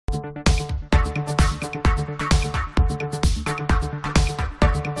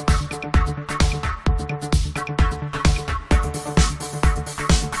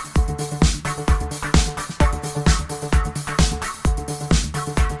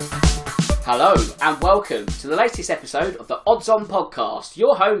Hello and welcome to the latest episode of the Odds On podcast,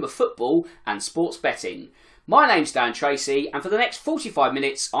 your home of football and sports betting. My name's Dan Tracey, and for the next 45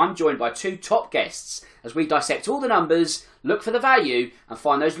 minutes I'm joined by two top guests as we dissect all the numbers, look for the value and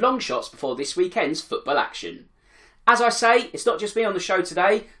find those long shots before this weekend's football action. As I say, it's not just me on the show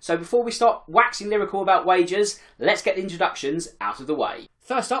today, so before we start waxing lyrical about wagers, let's get the introductions out of the way.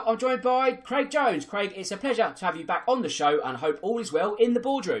 First up, I'm joined by Craig Jones. Craig, it's a pleasure to have you back on the show and I hope all is well in the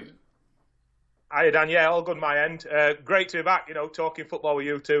boardroom. Hi Dan, yeah, all good my end. Great to be back, talking football with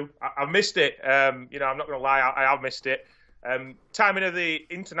you two. I've missed it, I'm not going to lie, I have missed it. Timing of the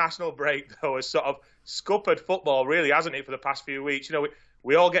international break, though, has sort of scuppered football, really, hasn't it, for the past few weeks?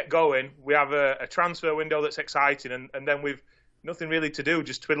 We all get going, we have a transfer window that's exciting, and then we've nothing really to do,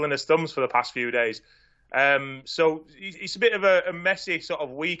 just twiddling his thumbs for the past few days. So it's a bit of a messy sort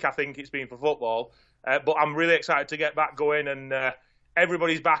of week, I think it's been for football, but I'm really excited to get back going and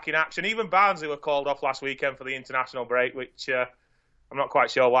everybody's back in action. Even Barnsley were called off last weekend for the international break, which I'm not quite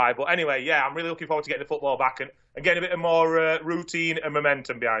sure why. But anyway, yeah, I'm really looking forward to getting the football back and getting a bit more routine and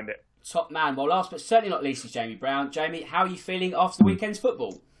momentum behind it. Top man. Well, last but certainly not least is Jamie Brown. Jamie, how are you feeling after the weekend's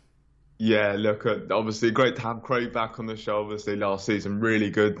football? Yeah, look, obviously great to have Craig back on the show. Obviously last season, really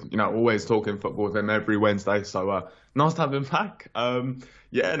good. Always talking football with him every Wednesday. So nice to have him back.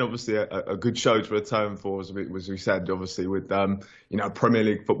 Yeah, and obviously a good show to return for, as we said, obviously with, Premier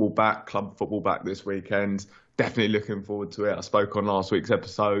League football back, club football back this weekend. Definitely looking forward to it. I spoke on last week's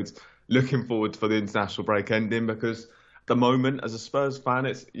episode. Looking forward for the international break ending because at the moment, as a Spurs fan,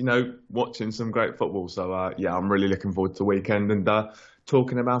 it's, watching some great football. So, yeah, I'm really looking forward to the weekend and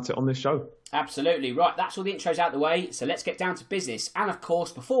talking about it on this show. Absolutely. Right, that's all the intros out the way. So let's get down to business. And of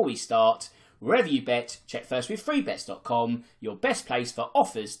course, before we start, wherever you bet, check first with freebets.com, your best place for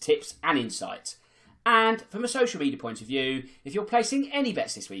offers, tips and insights. And from a social media point of view, if you're placing any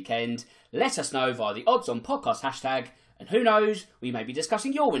bets this weekend, let us know via the Odds On Podcast hashtag, and who knows, we may be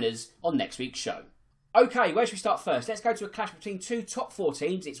discussing your winners on next week's show. OK, where should we start first? Let's go to a clash between two top four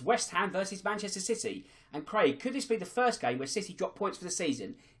teams. It's West Ham versus Manchester City. And Craig, could this be the first game where City drop points for the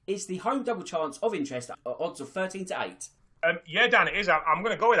season? Is the home double chance of interest at odds of 13-8? Yeah, Dan, it is. I'm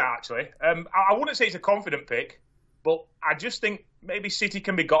going to go with that, actually. I wouldn't say it's a confident pick, but I just think maybe City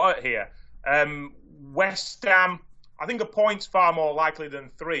can be got at here. West Ham, I think a point's far more likely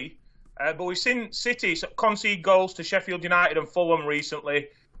than 3. But we've seen City concede goals to Sheffield United and Fulham recently.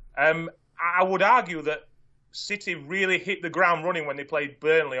 I would argue that City really hit the ground running when they played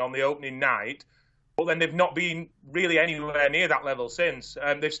Burnley on the opening night, but then they've not been really anywhere near that level since.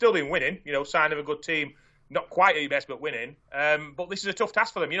 They've still been winning, sign of a good team. Not quite at your best, but winning. But this is a tough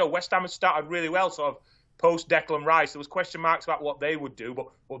task for them. West Ham has started really well, sort of post-Declan Rice. There was question marks about what they would do,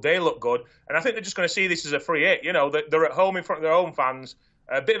 but they look good. And I think they're just going to see this as a free hit. They're at home in front of their own fans,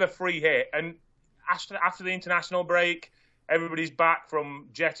 a bit of a free hit. And after the international break, everybody's back from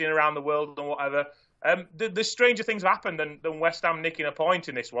jetting around the world and whatever. The stranger things have happened than West Ham nicking a point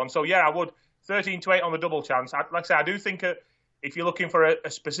in this one. So, yeah, I would 13-8 on the double chance. Like I say, I do think if you're looking for a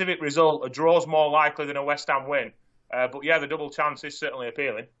specific result, a draw's more likely than a West Ham win. But yeah, the double chance is certainly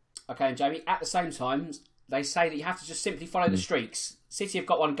appealing. Okay, and Jamie, at the same time, they say that you have to just simply follow the streaks. City have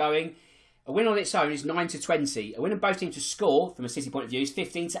got one going. A win on its own is 9-20. A win in both teams to score, from a City point of view, is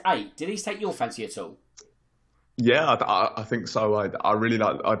 15-8. Do these take your fancy at all? Yeah, I think so. I really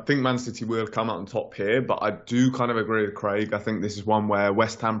like. I think Man City will come out on top here, but I do kind of agree with Craig. I think this is one where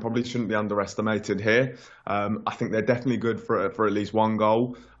West Ham probably shouldn't be underestimated here. I think they're definitely good for at least one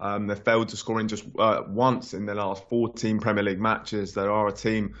goal. They've failed to score in just once in their last 14 Premier League matches. They are a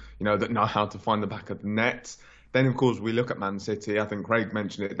team, that know how to find the back of the net. Then, of course, we look at Man City. I think Craig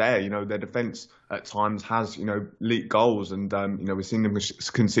mentioned it there. Their defence at times has, leaked goals, and we've seen them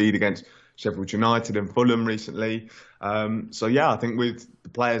concede against Sheffield United and Fulham recently. So, yeah, I think with the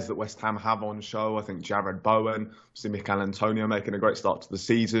players that West Ham have on show, I think Jared Bowen, see Mikel Antonio making a great start to the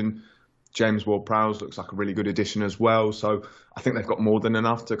season. James Ward-Prowse looks like a really good addition as well. So I think they've got more than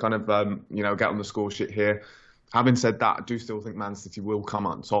enough to kind of, get on the score sheet here. Having said that, I do still think Man City will come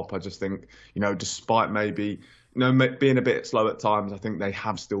out on top. I just think, despite maybe, being a bit slow at times, I think they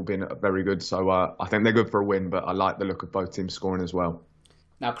have still been very good. So I think they're good for a win, but I like the look of both teams scoring as well.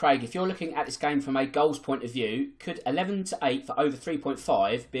 Now, Craig, if you're looking at this game from a goals point of view, could 11-8 for over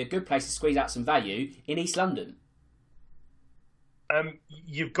 3.5 be a good place to squeeze out some value in East London?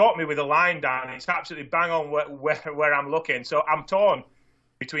 You've got me with a line, Dan. It's absolutely bang on where I'm looking. So I'm torn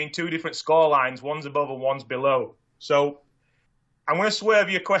between two different score lines. One's above and one's below. So I'm going to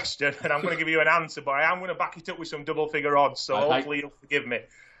swerve your question and I'm going to give you an answer, but I am going to back it up with some double-figure odds. So hopefully you'll forgive me.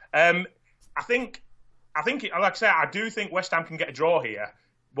 I think, like I say, I do think West Ham can get a draw here.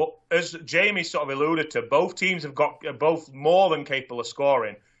 But as Jamie sort of alluded to, both teams have got both more than capable of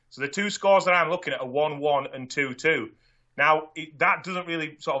scoring. So the two scores that I'm looking at are 1-1 and 2-2. Now, that doesn't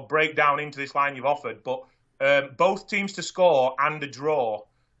really sort of break down into this line you've offered, but both teams to score and a draw.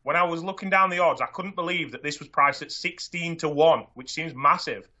 When I was looking down the odds, I couldn't believe that this was priced at 16-1, which seems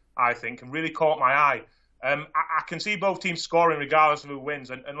massive, I think, and really caught my eye. I can see both teams scoring regardless of who wins,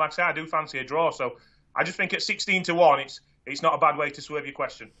 and like I say, I do fancy a draw. So I just think at 16-1, it's not a bad way to swerve your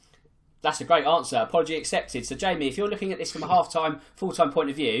question. That's a great answer. Apology accepted. So, Jamie, if you're looking at this from a half-time, full-time point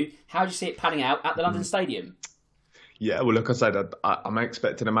of view, how do you see it panning out at the London Stadium? Yeah, well, like I said, I'm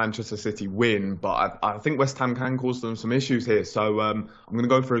expecting a Manchester City win, but I think West Ham can cause them some issues here. So I'm going to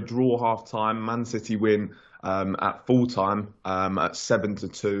go for a draw half-time, Man City win at full-time at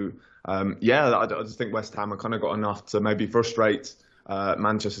 7-2. I just think West Ham have kind of got enough to maybe frustrate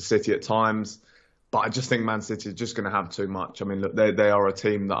Manchester City at times. But I just think Man City is just going to have too much. I mean, look, they are a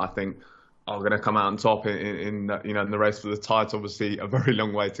team that I think are going to come out on top in the race for the title. Obviously, a very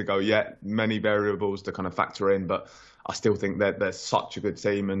long way to go yet. Many variables to kind of factor in, but I still think that they're such a good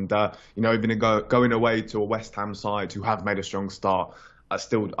team. And even going away to a West Ham side who have made a strong start, I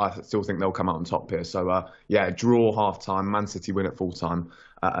still think they'll come out on top here. So draw half time, Man City win at full time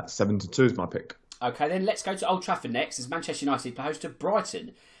at 7-2 is my pick. Okay, then let's go to Old Trafford next as Manchester United play host to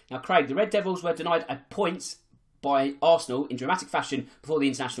Brighton. Now, Craig, the Red Devils were denied a point by Arsenal in dramatic fashion before the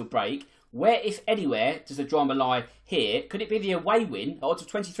international break. Where, if anywhere, does the drama lie here? Could it be the away win at odds of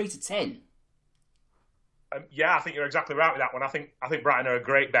 23-10? I think you're exactly right with that one. I think Brighton are a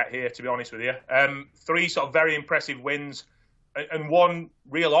great bet here, to be honest with you. 3 sort of very impressive wins and 1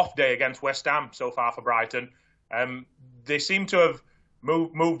 real off day against West Ham so far for Brighton. They seem to have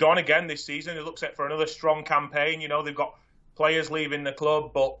moved on again this season. It looks set for another strong campaign. They've got players leaving the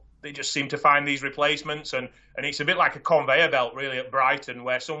club, but they just seem to find these replacements, and it's a bit like a conveyor belt really at Brighton,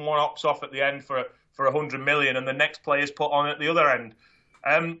 where someone opts off at the end for 100 million, and the next player's put on at the other end.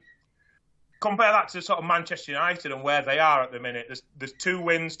 Compare that to sort of Manchester United and where they are at the minute. There's 2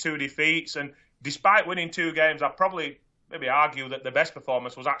 wins, 2 defeats, and despite winning 2 games, I'd probably maybe argue that the best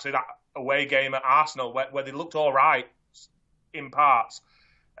performance was actually that away game at Arsenal, where they looked all right in parts.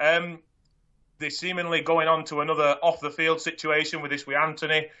 They're seemingly going on to another off-the-field situation with this with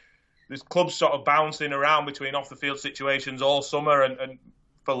Anthony. There's clubs sort of bouncing around between off-the-field situations all summer and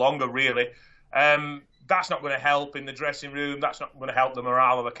for longer, really. That's not going to help in the dressing room. That's not going to help the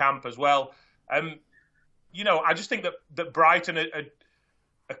morale of the camp as well. I just think that Brighton are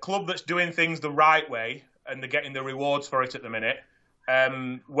a club that's doing things the right way, and they're getting the rewards for it at the minute.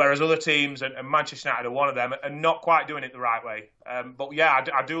 Whereas other teams, and Manchester United are one of them, are not quite doing it the right way.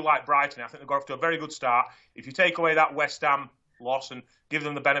 I do like Brighton. I think they've got off to a very good start. If you take away that West Ham loss and give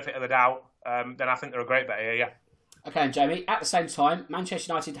them the benefit of the doubt, then I think they're a great bet here, yeah. Okay, and Jamie, at the same time,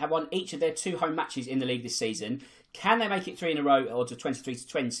 Manchester United have won each of their 2 home matches in the league this season. Can they make it 3 in a row at odds of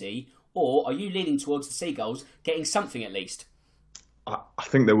 23-20, or are you leaning towards the Seagulls getting something at least? I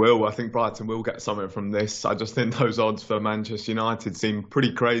think they will. I think Brighton will get something from this. I just think those odds for Manchester United seem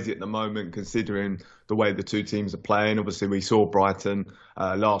pretty crazy at the moment, considering the way the 2 teams are playing. Obviously, we saw Brighton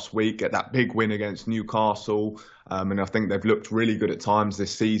last week get that big win against Newcastle, and I think they've looked really good at times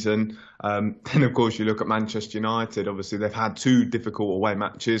this season. Then, of course, you look at Manchester United. Obviously, they've had 2 difficult away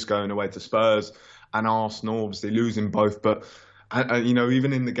matches, going away to Spurs and Arsenal, obviously losing both, but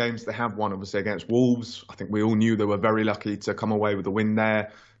even in the games they have won, obviously against Wolves, I think we all knew they were very lucky to come away with a win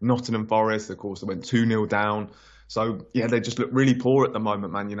there. Nottingham Forest, of course, they went 2-0 down. So, they just look really poor at the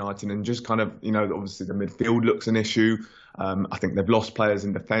moment, Man United, and just kind of, obviously the midfield looks an issue. I think they've lost players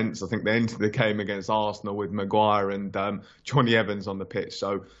in defence. I think they entered the game against Arsenal with Maguire and Johnny Evans on the pitch.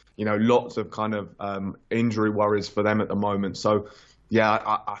 So, lots of kind of injury worries for them at the moment. So,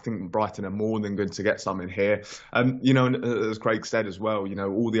 I think Brighton are more than good to get something here. And as Craig said as well,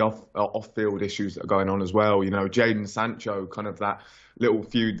 all the off-field issues that are going on as well. Jadon Sancho, kind of that little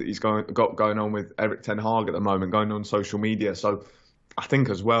feud that he's got going on with Eric Ten Hag at the moment, going on social media. So I think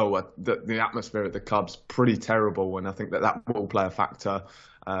as well that the atmosphere at the club's pretty terrible, and I think that will play a factor.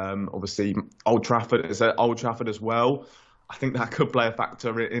 Obviously, Old Trafford as well. I think that could play a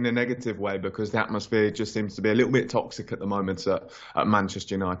factor in a negative way, because the atmosphere just seems to be a little bit toxic at the moment at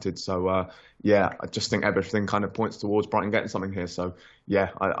Manchester United. So, I just think everything kind of points towards Brighton getting something here. So,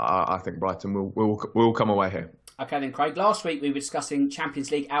 I think Brighton will come away here. Okay then, Craig. Last week we were discussing Champions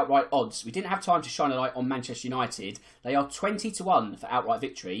League outright odds. We didn't have time to shine a light on Manchester United. They are 20-1 for outright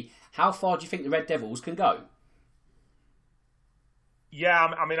victory. How far do you think the Red Devils can go? Yeah,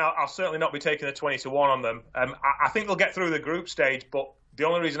 I mean, I'll certainly not be taking a 20-1 on them. I think they'll get through the group stage, but the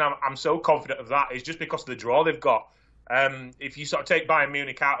only reason I'm so confident of that is just because of the draw they've got. If you sort of take Bayern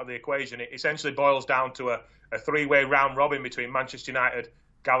Munich out of the equation, it essentially boils down to a three-way round robin between Manchester United,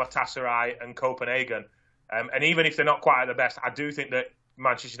 Galatasaray and Copenhagen. And even if they're not quite at the best, I do think that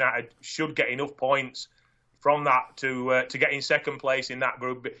Manchester United should get enough points from that to get in second place in that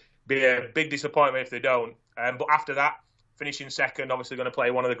group. Be a big disappointment if they don't. But after that, finishing second, obviously going to play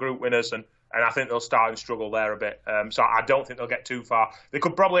one of the group winners, and I think they'll start and struggle there a bit. So I don't think they'll get too far. They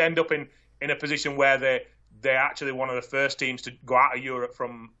could probably end up in a position where they're actually one of the first teams to go out of Europe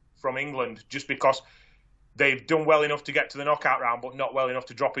from England, just because they've done well enough to get to the knockout round, but not well enough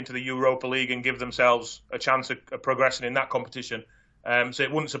to drop into the Europa League and give themselves a chance of progressing in that competition. So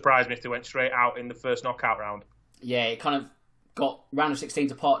it wouldn't surprise me if they went straight out in the first knockout round. Yeah, it kind of got round of 16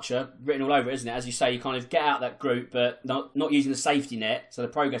 departure written all over it, isn't it? As you say, you kind of get out that group, but not using the safety net, so the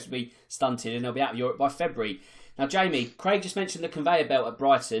progress will be stunted and they'll be out of Europe by February. Now, Jamie, Craig just mentioned the conveyor belt at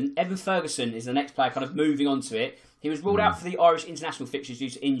Brighton. Evan Ferguson is the next player kind of moving on to it. He was ruled out for the Irish international fixtures due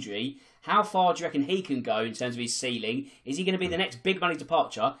to injury. How far do you reckon he can go in terms of his ceiling? Is he going to be the next big money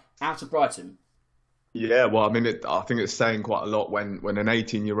departure out of Brighton? Yeah, well, I mean, I think it's saying quite a lot when an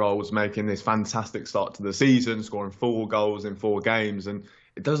 18-year-old's making this fantastic start to the season, scoring 4 goals in 4 games, and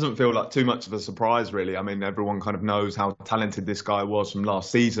it doesn't feel like too much of a surprise, really. I mean, everyone kind of knows how talented this guy was from last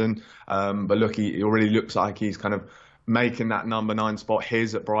season, but look, he already looks like he's kind of making that number 9 spot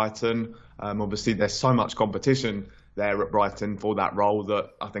his at Brighton. Obviously, there's so much competition there at Brighton for that role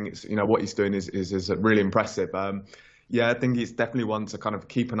that I think it's, what he's doing is really impressive. Yeah, I think he's definitely one to kind of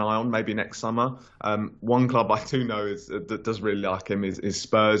keep an eye on, maybe next summer. One club I do know that does really like him is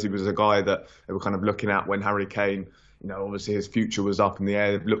Spurs. He was a guy that they were kind of looking at when Harry Kane, obviously his future was up in the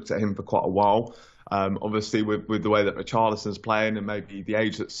air. They've looked at him for quite a while. Obviously, with the way that Richarlison's playing and maybe the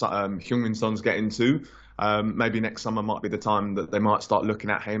age that Heung-min Son's getting to, maybe next summer might be the time that they might start looking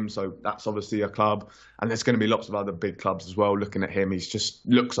at him. So that's obviously a club. And there's going to be lots of other big clubs as well looking at him. He just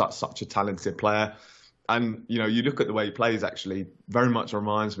looks like such a talented player. And, you look at the way he plays, actually, very much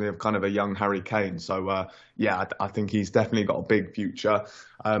reminds me of kind of a young Harry Kane. So, yeah, I think he's definitely got a big future.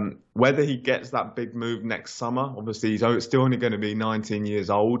 Whether he gets that big move next summer, obviously, he's still only going to be 19 years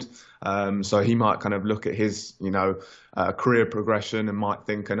old. So he might kind of look at his, career progression and might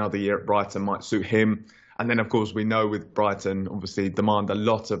think another year at Brighton might suit him. And then, of course, we know with Brighton, obviously, demand a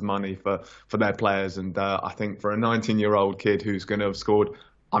lot of money for their players. And I think for a 19-year-old kid who's going to have scored,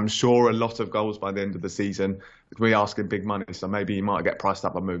 I'm sure, a lot of goals by the end of the season, we're asking big money, so maybe he might get priced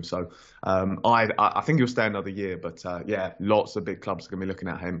up a move. So I think he'll stay another year, but yeah, lots of big clubs are going to be looking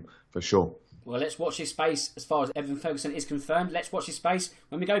at him for sure. Well, let's watch his space as far as Evan Ferguson is confirmed. Let's watch his space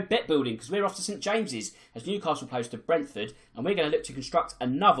when we go bet building, because we're off to St James's as Newcastle plays to Brentford, and we're going to look to construct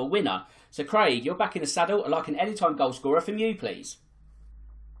another winner. So, Craig, you're back in the saddle. I'd like an anytime goal scorer from you, please.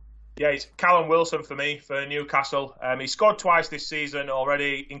 Yeah, it's Callum Wilson for me, for Newcastle. He scored twice this season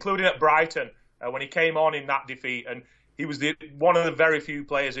already, including at Brighton when he came on in that defeat. And he was one of the very few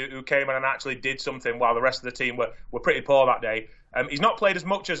players who came in and actually did something while the rest of the team were pretty poor that day. He's not played as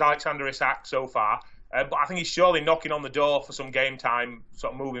much as Alexander Isak so far, but I think he's surely knocking on the door for some game time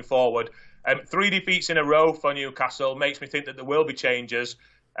sort of moving forward. 3 defeats in a row for Newcastle makes me think that there will be changes.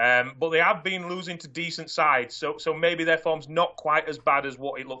 But they have been losing to decent sides, so maybe their form's not quite as bad as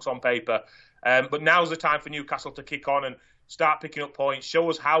what it looks on paper. But now's the time for Newcastle to kick on and start picking up points, show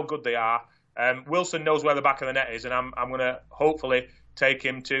us how good they are. Wilson knows where the back of the net is, and I'm going to hopefully take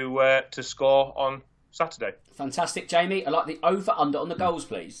him to score on Saturday. Fantastic, Jamie. I'd like the over-under on the goals,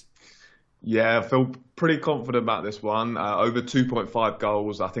 please. Yeah, I feel pretty confident about this one. Over 2.5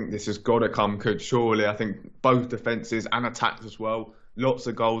 goals. I think this has got to come good, surely. I think both defences and attacks as well. Lots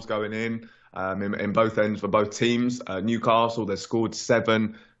of goals going in both ends for both teams. Newcastle, they've scored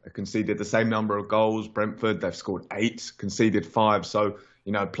 7. They conceded the same number of goals. Brentford, they've scored 8, conceded 5. So,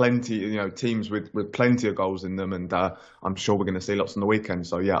 plenty, teams with plenty of goals in them. And I'm sure we're going to see lots on the weekend.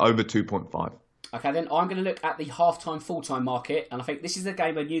 So, yeah, over 2.5. Okay, then I'm going to look at the half-time, full-time market, and I think this is the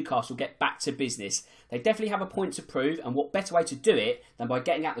game where Newcastle get back to business. They definitely have a point to prove, and what better way to do it than by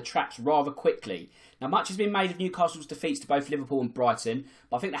getting out the traps rather quickly. Now, much has been made of Newcastle's defeats to both Liverpool and Brighton,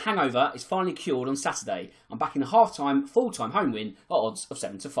 but I think the hangover is finally cured on Saturday. I'm backing the half-time, full-time home win at odds of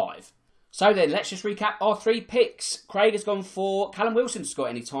 7-5. So then, let's just recap our 3 picks. Craig has gone for Callum Wilson to score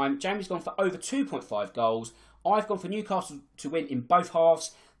at any time. Jamie's gone for over 2.5 goals. I've gone for Newcastle to win in both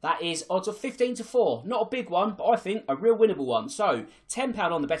halves. That is odds of 15-4. Not a big one, but I think a real winnable one. So, £10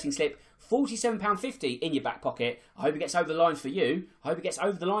 on the betting slip, £47.50 in your back pocket. I hope it gets over the line for you. I hope it gets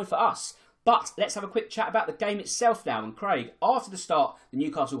over the line for us. But let's have a quick chat about the game itself now. And Craig, after the start the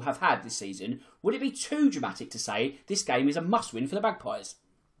Newcastle have had this season, would it be too dramatic to say this game is a must-win for the Magpies?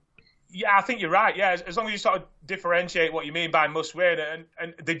 Yeah, I think you're right. Yeah, as long as you sort of differentiate what you mean by must win,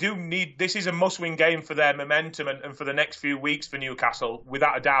 and they do need, this is a must win game for their momentum and for the next few weeks for Newcastle,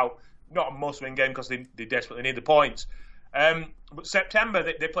 without a doubt. Not a must win game because they desperately need the points. But September,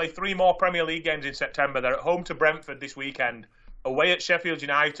 they play 3 more Premier League games in September. They're at home to Brentford this weekend, away at Sheffield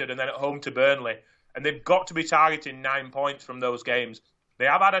United, and then at home to Burnley. And they've got to be targeting 9 points from those games. They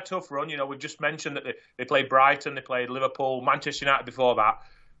have had a tough run. We've just mentioned that they played Brighton, they played Liverpool, Manchester United before that.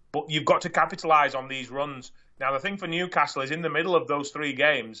 But you've got to capitalise on these runs. Now, the thing for Newcastle is in the middle of those 3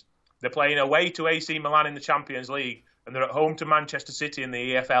 games, they're playing away to AC Milan in the Champions League, and they're at home to Manchester City in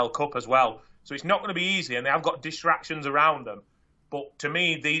the EFL Cup as well. So it's not going to be easy, and they have got distractions around them. But to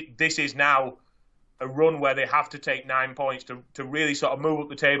me, this is now a run where they have to take 9 points to really sort of move up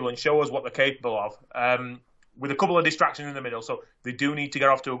the table and show us what they're capable of. With a couple of distractions in the middle, so they do need to get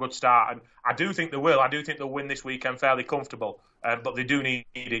off to a good start, and I do think they will. I do think they'll win this weekend fairly comfortable, but they do need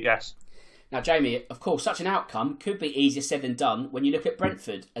it, yes. Now, Jamie, of course, such an outcome could be easier said than done when you look at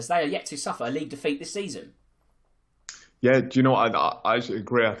Brentford, as they are yet to suffer a league defeat this season. Yeah, do you know what? I actually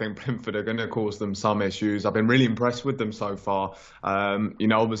agree. I think Brentford are going to cause them some issues. I've been really impressed with them so far.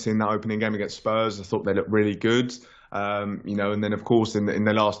 Obviously in that opening game against Spurs, I thought they looked really good. And then of course in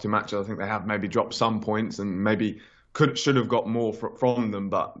the last 2 matches, I think they have maybe dropped some points and maybe should have got more from them.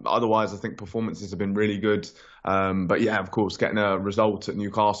 But otherwise, I think performances have been really good. But yeah, of course, getting a result at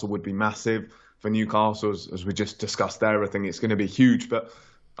Newcastle would be massive for Newcastle, as we just discussed there. I think it's going to be huge. But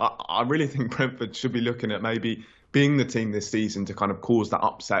I really think Brentford should be looking at maybe being the team this season to kind of cause that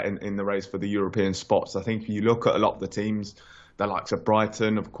upset in the race for the European spots. I think if you look at a lot of the teams, the likes of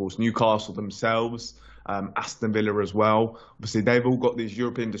Brighton, of course, Newcastle themselves, Aston Villa as well. Obviously, they've all got these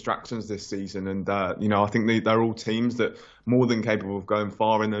European distractions this season. And, I think they're all teams that more than capable of going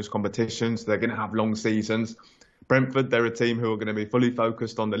far in those competitions. They're going to have long seasons. Brentford, they're a team who are going to be fully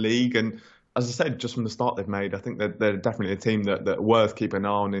focused on the league. And as I said, just from the start they've made, I think they're definitely a team that worth keeping an eye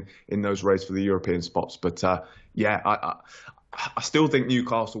on in those races for the European spots. But I still think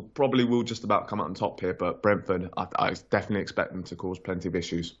Newcastle probably will just about come out on top here. But Brentford, I definitely expect them to cause plenty of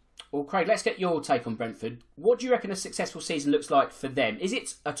issues. Well, Craig, let's get your take on Brentford. What do you reckon a successful season looks like for them? Is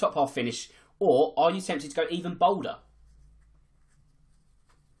it a top half finish, or are you tempted to go even bolder?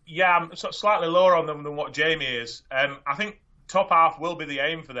 Yeah, I'm sort of slightly lower on them than what Jamie is. I think top half will be the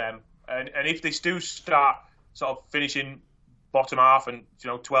aim for them. And if they do start sort of finishing bottom half and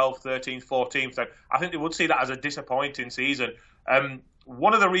 12th, 13th, 14th, then I think they would see that as a disappointing season.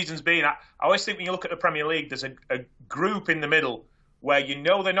 One of the reasons being, I always think when you look at the Premier League, there's a group in the middle where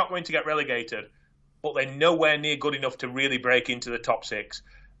they're not going to get relegated, but they're nowhere near good enough to really break into the top 6.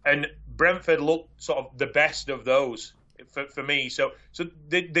 And Brentford look sort of the best of those for me. So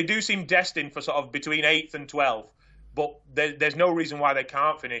they do seem destined for sort of between 8th and 12th, but there's no reason why they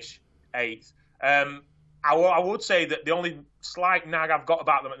can't finish 8th. I would say that the only slight nag I've got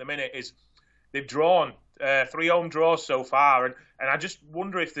about them at the minute is they've drawn 3 home draws so far, and I just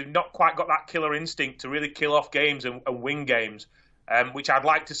wonder if they've not quite got that killer instinct to really kill off games and win games, which I'd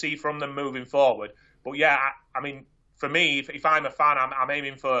like to see from them moving forward. But yeah, I mean, for me, if I'm a fan, I'm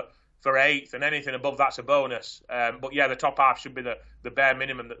aiming for 8th, and anything above that's a bonus. But yeah, the top half should be the bare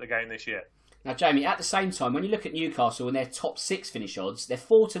minimum that they're getting this year. Now, Jamie, at the same time, when you look at Newcastle and their top 6 finish odds, they're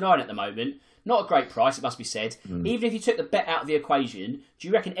 4-9 at the moment. Not a great price, it must be said. Even if you took the bet out of the equation, do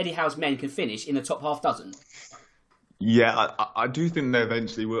you reckon Eddie Howe's men can finish in the top half dozen? Yeah, I do think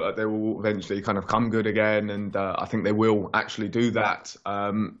they will eventually kind of come good again, and I think they will actually do that.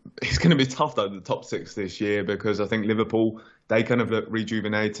 It's going to be tough though, the top 6 this year, because I think Liverpool, they kind of look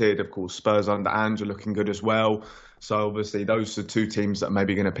rejuvenated. Of course, Spurs under Ange are looking good as well. So obviously those are 2 teams that are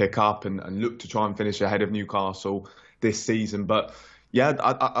maybe going to pick up and look to try and finish ahead of Newcastle this season. But yeah,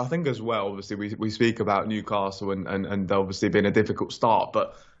 I think as well, obviously we speak about Newcastle and obviously been a difficult start,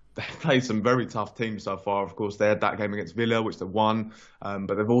 but they've played some very tough teams so far. Of course, they had that game against Villa, which they won,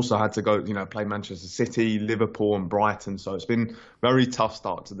 but they've also had to go, play Manchester City, Liverpool, and Brighton. So it's been a very tough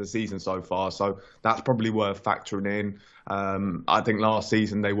start to the season so far. So that's probably worth factoring in. I think last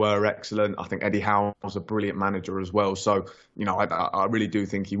season they were excellent. I think Eddie Howe was a brilliant manager as well. So I really do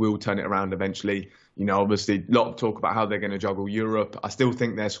think he will turn it around eventually. Obviously, a lot of talk about how they're going to juggle Europe. I still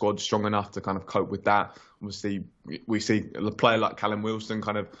think their squad's strong enough to kind of cope with that. Obviously, we see a player like Callum Wilson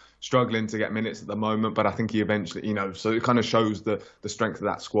kind of struggling to get minutes at the moment, but I think he eventually, so it kind of shows the strength of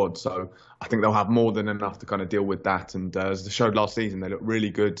that squad. So I think they'll have more than enough to kind of deal with that. And as they showed last season, they look really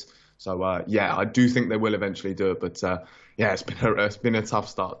good. So, yeah, I do think they will eventually do it. But, yeah, it's been a tough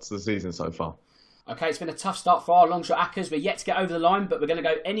start to the season so far. Okay, it's been a tough start for our longshot accas. We're yet to get over the line, but we're going to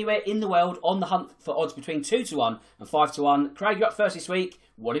go anywhere in the world on the hunt for odds between 2-1 and 5-1. Craig, you're up first this week.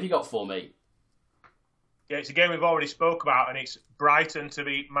 What have you got for me? Yeah, it's a game we've already spoke about, and it's Brighton to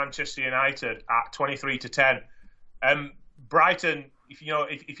beat Manchester United at 23-10. Brighton, if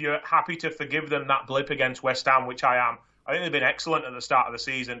you're happy to forgive them that blip against West Ham, which I am, I think they've been excellent at the start of the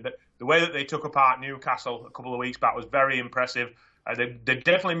season. But the way that they took apart Newcastle a couple of weeks back was very impressive. They're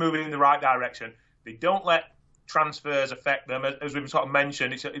definitely moving in the right direction. They don't let transfers affect them. As we've sort of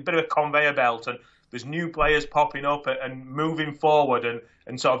mentioned, it's a bit of a conveyor belt, and there's new players popping up and moving forward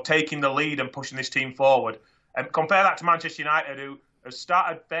and sort of taking the lead and pushing this team forward. And compare that to Manchester United, who have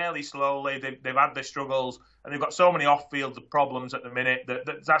started fairly slowly. They've had their struggles, and they've got so many off-field problems at the minute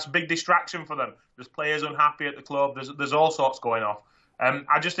that's a big distraction for them. There's players unhappy at the club. There's all sorts going off.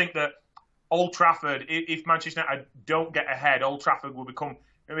 I just think that Old Trafford, if Manchester United don't get ahead, Old Trafford will become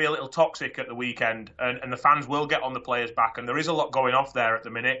maybe a little toxic at the weekend, and the fans will get on the players back. And there is a lot going off there at the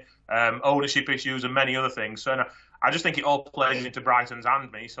minute, ownership issues and many other things. So I just think it all plays into Brighton's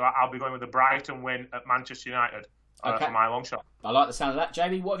hand, me. So I'll be going with the Brighton win at Manchester United for my long shot. I like the sound of that.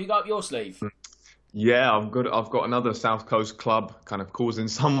 Jamie, what have you got up your sleeve? Yeah, I've got another South Coast club kind of causing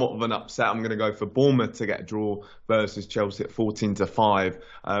somewhat of an upset. I'm going to go for Bournemouth to get a draw versus Chelsea at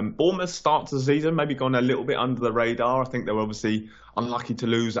 14-5. Bournemouth start to the season maybe gone a little bit under the radar. I think they were obviously unlucky to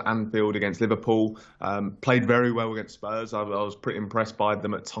lose at Anfield against Liverpool. Played very well against Spurs. I was pretty impressed by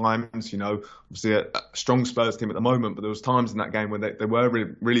them at times. Obviously a strong Spurs team at the moment, but there was times in that game where they were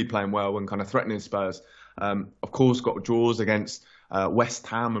really playing well and kind of threatening Spurs. Of course, got draws against West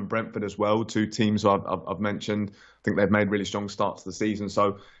Ham and Brentford as well, two teams I've mentioned. I think they've made really strong starts to the season.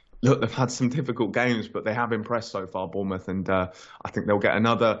 So, look, they've had some difficult games, but they have impressed so far, Bournemouth, and I think they'll get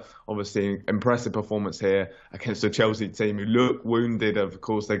another, obviously, impressive performance here against the Chelsea team, who look wounded. Of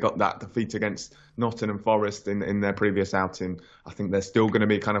course, they got that defeat against Nottingham Forest in their previous outing. I think they're still going to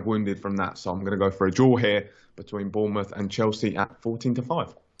be kind of wounded from that. So I'm going to go for a draw here between Bournemouth and Chelsea at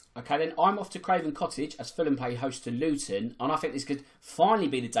 14-5. Okay, then I'm off to Craven Cottage as Fulham play host to Luton, and I think this could finally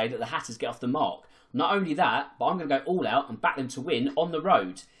be the day that the Hatters get off the mark. Not only that, but I'm going to go all out and back them to win on the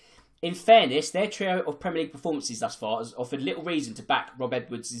road. In fairness, their trio of Premier League performances thus far has offered little reason to back Rob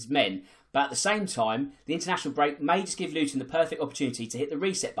Edwards' men, but at the same time, the international break may just give Luton the perfect opportunity to hit the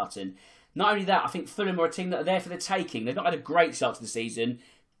reset button. Not only that, I think Fulham are a team that are there for the taking. They've not had a great start to the season.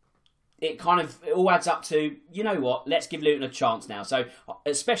 It all adds up to, you know what, let's give Luton a chance now. So,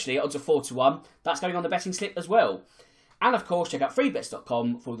 especially at odds of 4-1, that's going on the betting slip as well. And of course, check out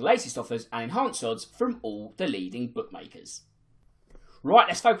freebets.com for all the latest offers and enhanced odds from all the leading bookmakers. Right,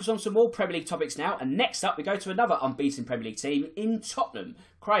 let's focus on some more Premier League topics now. And next up, we go to another unbeaten Premier League team in Tottenham.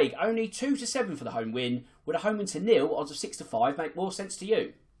 Craig, only 2-7 for the home win. Would a home win to nil, odds of 6-5, make more sense to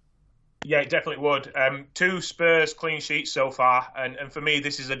you? Yeah, it definitely would. 2 Spurs clean sheets so far, and for me,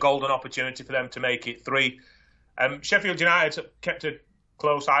 this is a golden opportunity for them to make it 3. Sheffield United have kept a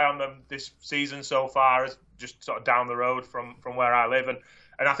close eye on them this season so far, as just sort of down the road from where I live, and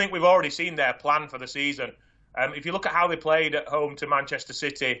I think we've already seen their plan for the season. If you look at how they played at home to Manchester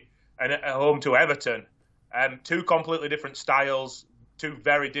City and at home to Everton, 2 completely different styles, 2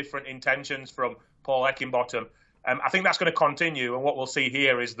 very different intentions from Paul Heckingbottom. I think that's going to continue, and what we'll see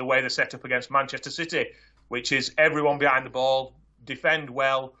here is the way they're set up against Manchester City, which is everyone behind the ball, defend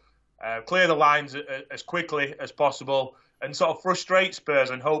well, clear the lines as quickly as possible, and sort of frustrate Spurs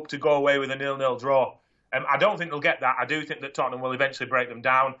and hope to go away with a 0-0 draw. I don't think they'll get that. I do think that Tottenham will eventually break them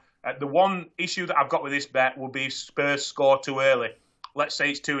down. The one issue that I've got with this bet will be Spurs score too early. Let's say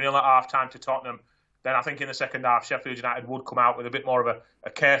it's 2-0 at half-time to Tottenham. Then I think in the second half, Sheffield United would come out with a bit more of a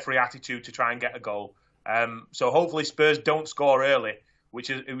carefree attitude to try and get a goal. So hopefully Spurs don't score early, which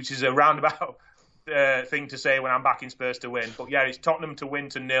is a roundabout thing to say when I'm backing Spurs to win. But yeah, it's Tottenham to win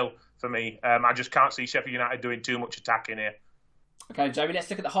to 0 for me. I just can't see Sheffield United doing too much attacking here. Okay, Jamie, let's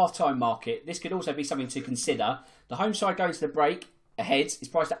look at the half-time market. This could also be something to consider. The home side going to the break ahead is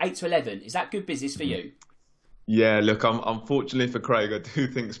priced at 8-11. Is that good business for you? Yeah, look, unfortunately for Craig, I do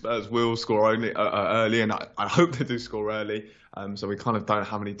think Spurs will score only early, and I hope they do score early. So we kind of don't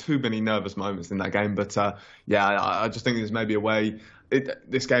have too many nervous moments in that game. But I just think there's maybe a way.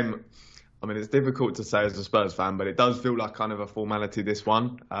 This game, I mean, it's difficult to say as a Spurs fan, but it does feel like kind of a formality, this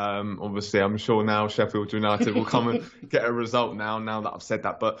one. Obviously, I'm sure now Sheffield United will come and get a result now that I've said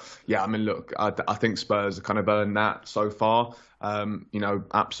that. But yeah, I mean, look, I think Spurs have kind of earned that so far.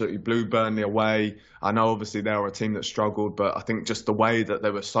 Absolutely blew Burnley away. I know obviously they were a team that struggled, but I think just the way that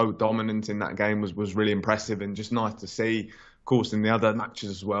they were so dominant in that game was really impressive and just nice to see. Of course, in the other matches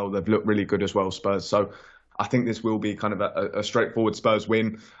as well, they've looked really good as well, Spurs. So I think this will be kind of a straightforward Spurs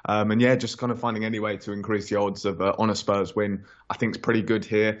win. And yeah, just kind of finding any way to increase the odds of on a Spurs win, I think is pretty good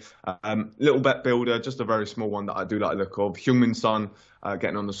here. Little bet builder, just a very small one that I do like the look of. Heung-min Son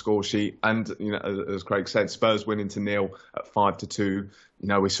getting on the score sheet, and as Craig said, Spurs winning to nil at 5-2.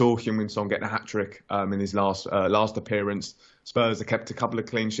 We saw Heung-min Son getting a hat trick in his last appearance. Spurs have kept a couple of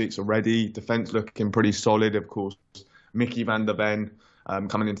clean sheets already. Defence looking pretty solid, of course. Mickey van der Ven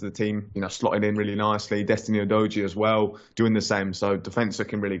coming into the team, slotting in really nicely. Destiny Udogie as well, doing the same. So defence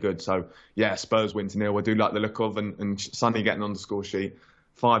looking really good. So yeah, Spurs win to nil. I do like the look of, and Sonny getting on the score sheet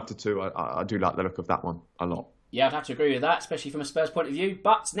 5-2. I do like the look of that one a lot. Yeah, I'd have to agree with that, especially from a Spurs point of view.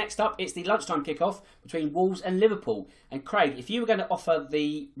 But next up, it's the lunchtime kickoff between Wolves and Liverpool. And Craig, if you were going to offer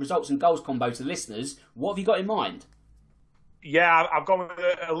the results and goals combo to the listeners, what have you got in mind? Yeah, I've gone with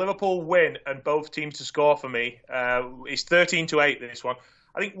a Liverpool win and both teams to score for me. It's 13-8, this one.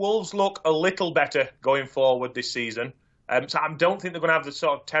 I think Wolves look a little better going forward this season. So I don't think they're going to have the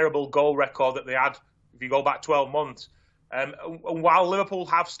sort of terrible goal record that they had if you go back 12 months. And while Liverpool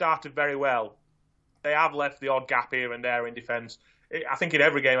have started very well, they have left the odd gap here and there in defence. I think in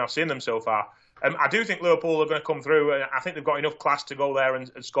every game I've seen them so far. I do think Liverpool are going to come through, and I think they've got enough class to go there and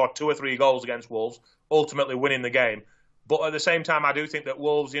score 2 or 3 goals against Wolves, ultimately winning the game. But at the same time, I do think that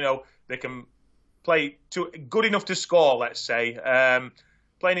Wolves, they can play good enough to score, let's say,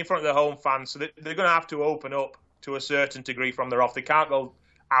 playing in front of their home fans. So they're going to have to open up to a certain degree from their off. They can't go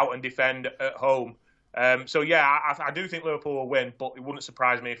out and defend at home. So yeah, I do think Liverpool will win, but it wouldn't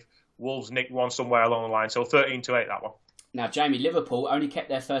surprise me if Wolves nicked one somewhere along the line. So 13-8, that one. Now, Jamie, Liverpool only kept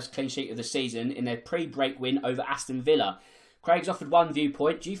their first clean sheet of the season in their pre-break win over Aston Villa. Craig's offered one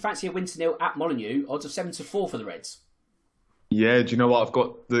viewpoint. Do you fancy a win to nil at Molineux? Odds of 7-4 for the Reds. Yeah, do you know what? I've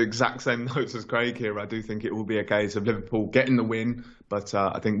got the exact same notes as Craig here. I do think it will be a case of Liverpool getting the win, but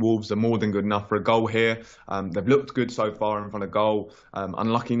I think Wolves are more than good enough for a goal here. They've looked good so far in front of goal.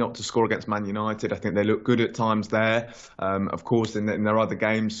 Unlucky not to score against Man United. I think they look good at times there. Of course, in their other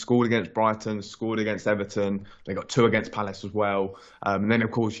games, scored against Brighton, scored against Everton. They got 2 against Palace as well. And then,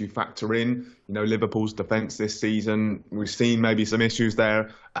 of course, you factor in, Liverpool's defence this season. We've seen maybe some issues there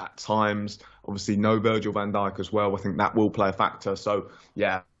at times. Obviously, no Virgil van Dijk as well. I think that will play a factor. So,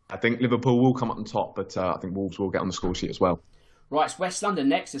 yeah, I think Liverpool will come up on top, but I think Wolves will get on the score sheet as well. Right, it's West London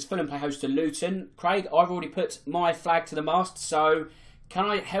next as Fulham play host to Luton. Craig, I've already put my flag to the mast, so can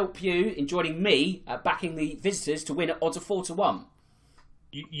I help you in joining me at backing the visitors to win at odds of 4-1?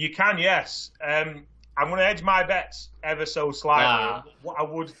 You can, yes. I'm going to edge my bets ever so slightly. What I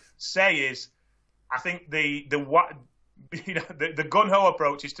would say is, I think the gun-ho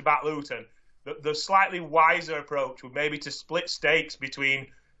approach is to back Luton. The slightly wiser approach would maybe to split stakes between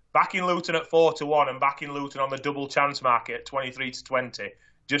backing Luton at 4-1 and backing Luton on the double chance market at 23-20,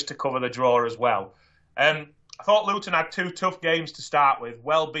 just to cover the draw as well. I thought Luton had 2 tough games to start with,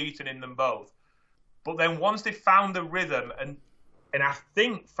 well beaten in them both. But then once they found the rhythm and I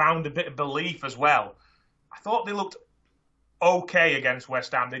think found a bit of belief as well, I thought they looked okay against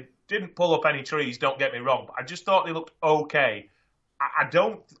West Ham. They didn't pull up any trees, don't get me wrong, but I just thought they looked okay.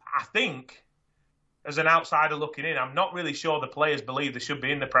 I think, as an outsider looking in, I'm not really sure the players believe they should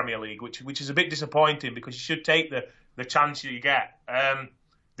be in the Premier League, which is a bit disappointing because you should take the chance you get.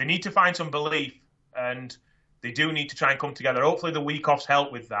 They need to find some belief, and they do need to try and come together. Hopefully the week offs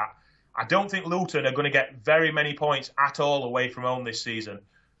help with that. I don't think Luton are going to get very many points at all away from home this season.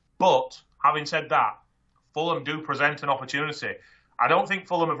 But, having said that, Fulham do present an opportunity. I don't think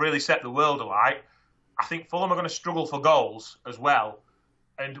Fulham have really set the world alight. I think Fulham are going to struggle for goals as well.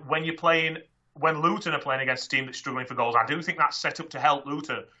 And when Luton are playing against a team that's struggling for goals, I do think that's set up to help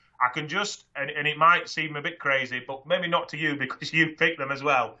Luton. I can just, and it might seem a bit crazy, but maybe not to you because you picked them as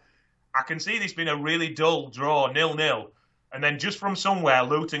well. I can see this being a really dull draw, 0-0. And then just from somewhere,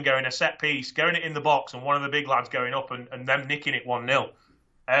 Luton going a set piece, going it in the box, and one of the big lads going up and them nicking it 1-0.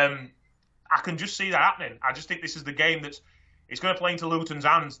 I can just see that happening. I just think this is the game it's going to play into Luton's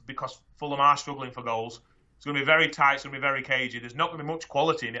hands because Fulham are struggling for goals. It's going to be very tight. It's going to be very cagey. There's not going to be much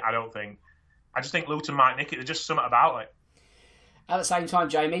quality in it, I don't think. I just think Luton might nick it. There's just something about it. At the same time,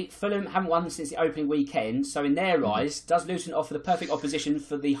 Jamie, Fulham haven't won since the opening weekend, so in their eyes, does Luton offer the perfect opposition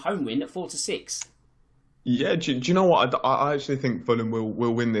for the home win at 4-6? Yeah, do you know what? I actually think Fulham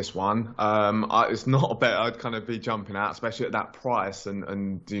will win this one. It's not a bet I'd kind of be jumping at, especially at that price.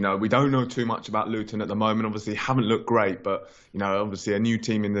 And we don't know too much about Luton at the moment. Obviously, haven't looked great, but obviously a new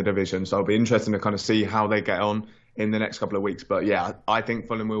team in the division, so it'll be interesting to kind of see how they get on in the next couple of weeks. But yeah, I think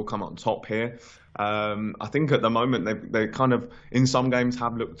Fulham will come on top here. I think at the moment they kind of in some games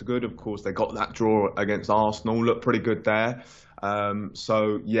have looked good. Of course, they got that draw against Arsenal, looked pretty good there.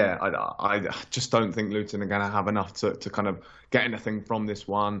 So yeah, I just don't think Luton are going to have enough to kind of get anything from this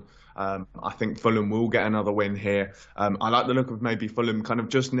one. I think Fulham will get another win here. I like the look of maybe Fulham kind of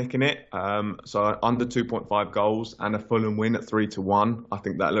just nicking it. So under 2.5 goals and a Fulham win at 3-1. I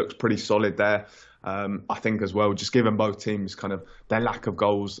think that looks pretty solid there. I think as well, just given both teams kind of their lack of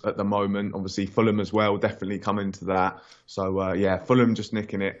goals at the moment, obviously Fulham as well definitely come into that. So yeah, Fulham just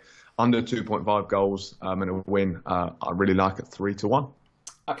nicking it under 2.5 goals and a win. I really like it 3-1.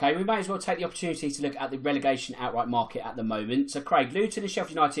 Okay, we may as well take the opportunity to look at the relegation outright market at the moment. So Craig, Luton and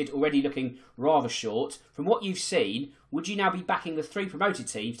Sheffield United already looking rather short. From what you've seen, would you now be backing the 3 promoted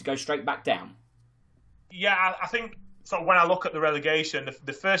teams to go straight back down? Yeah, I think so. When I look at the relegation,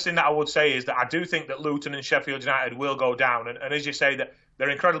 the first thing that I would say is that I do think that Luton and Sheffield United will go down. And as you say, that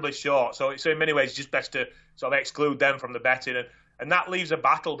they're incredibly short. So in many ways, it's just best to sort of exclude them from the betting. And that leaves a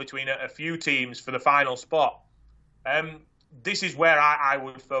battle between a few teams for the final spot. This is where I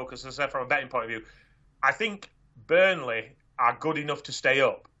would focus, as I said, from a betting point of view. I think Burnley are good enough to stay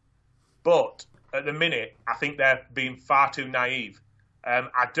up. But at the minute, I think they're being far too naive.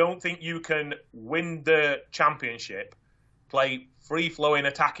 I don't think you can win the Championship, play free-flowing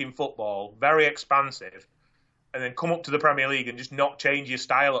attacking football, very expansive, and then come up to the Premier League and just not change your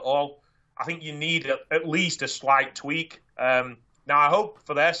style at all. I think you need at least a slight tweak. Now, I hope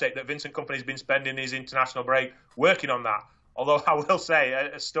for their sake that Vincent Kompany's been spending his international break working on that. Although I will say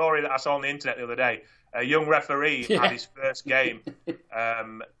a story that I saw on the internet the other day, a young referee had his first game.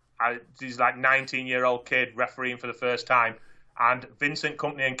 He's like 19-year-old kid refereeing for the first time. And Vincent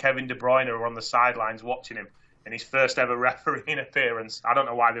Kompany and Kevin De Bruyne were on the sidelines watching him in his first ever refereeing appearance. I don't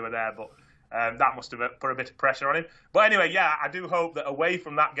know why they were there, but that must have put a bit of pressure on him. But anyway, yeah, I do hope that away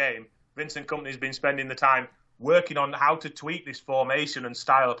from that game, Vincent Kompany's been spending the time working on how to tweak this formation and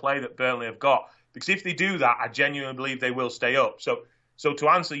style of play that Burnley have got. Because if they do that, I genuinely believe they will stay up. So to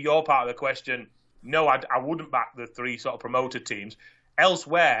answer your part of the question, no, I wouldn't back the 3 sort of promoted teams.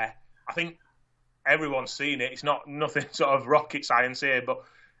 Elsewhere, I think everyone's seen it. It's nothing sort of rocket science here, but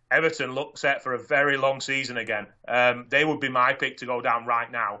Everton look set for a very long season again. They would be my pick to go down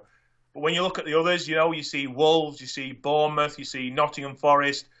right now. But when you look at the others, you see Wolves, you see Bournemouth, you see Nottingham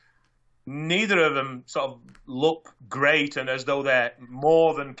Forest. Neither of them sort of look great and as though they're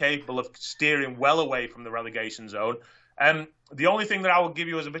more than capable of steering well away from the relegation zone. The only thing that I will give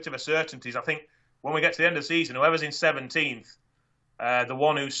you as a bit of a certainty is I think when we get to the end of the season, whoever's in 17th, the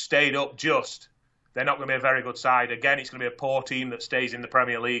one who stayed up just, they're not going to be a very good side. Again, it's going to be a poor team that stays in the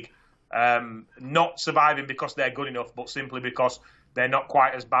Premier League. Not surviving because they're good enough, but simply because they're not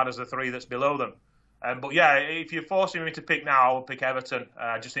quite as bad as the 3 that's below them. But yeah, if you're forcing me to pick now, I will pick Everton.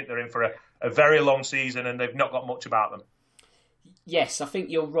 I just think they're in for a very long season and they've not got much about them. Yes, I think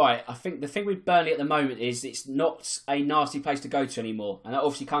you're right. I think the thing with Burnley at the moment is it's not a nasty place to go to anymore. And that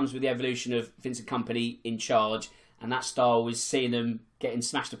obviously comes with the evolution of Vincent Kompany in charge. And that style is seeing them getting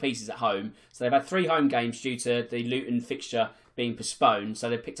smashed to pieces at home. So they've had 3 home games due to the Luton fixture being postponed. So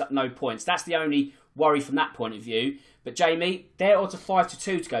they've picked up no points. That's the only worry from that point of view. But Jamie, they're odds of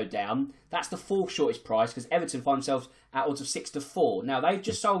 5-2 to go down. That's the 4th shortest price because Everton find themselves at odds of 6-4. Now, they've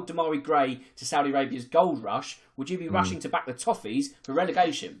just sold Damari Gray to Saudi Arabia's Gold Rush. Would you be rushing to back the Toffees for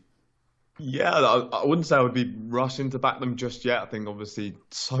relegation? Yeah, I wouldn't say I would be rushing to back them just yet. I think obviously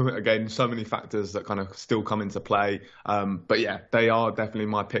so many factors that kind of still come into play. But yeah, they are definitely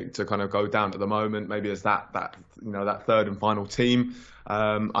my pick to kind of go down at the moment. Maybe as that 3rd and final team.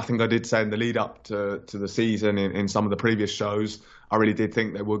 I think I did say in the lead up to the season in some of the previous shows, I really did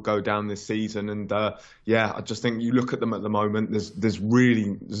think they would go down this season. And yeah, I just think you look at them at the moment, there's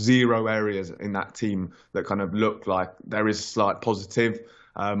really 0 areas in that team that kind of look like there is slight positive.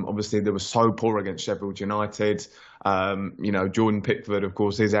 Obviously, they were so poor against Sheffield United. Jordan Pickford, of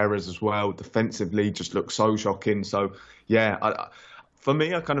course, his errors as well. Defensively, just look so shocking. So, yeah, for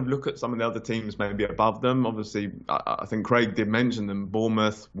me, I kind of look at some of the other teams maybe above them. Obviously, I think Craig did mention them: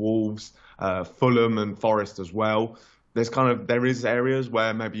 Bournemouth, Wolves, Fulham, and Forest as well. There is areas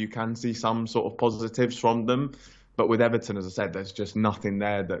where maybe you can see some sort of positives from them. But with Everton, as I said, there's just nothing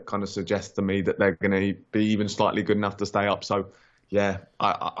there that kind of suggests to me that they're going to be even slightly good enough to stay up. So, yeah,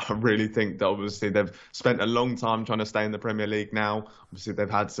 I really think that obviously they've spent a long time trying to stay in the Premier League now. Obviously, they've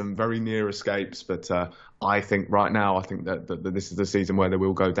had some very near escapes, but I think right now, that this is the season where they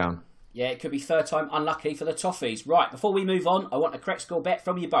will go down. Yeah, it could be 3rd time unlucky for the Toffees. Right, before we move on, I want a correct score bet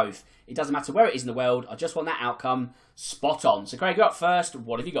from you both. It doesn't matter where it is in the world, I just want that outcome spot on. So Craig, you're up first.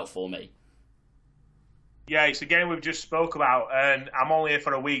 What have you got for me? Yeah, it's a game we've just spoke about, and I'm only here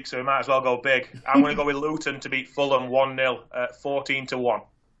for a week, so we might as well go big. I'm going to go with Luton to beat Fulham 1-0 at 14-1.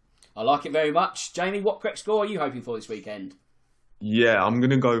 I like it very much. Jamie, what correct score are you hoping for this weekend? Yeah, I'm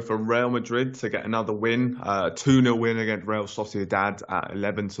going to go for Real Madrid to get another win. 2-0 win against Real Sociedad at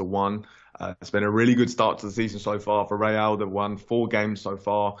 11-1. It's been a really good start to the season so far for Real. They've won 4 games so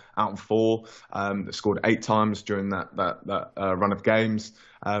far out of 4. They've scored 8 times during that run of games.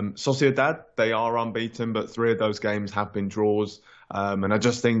 Sociedad, they are unbeaten, but 3 of those games have been draws. And I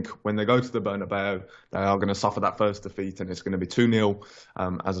just think when they go to the Bernabeu, they are going to suffer that first defeat, and it's going to be 2-0,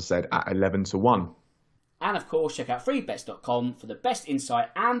 as I said, at 11-1. And of course, check out freebets.com for the best insight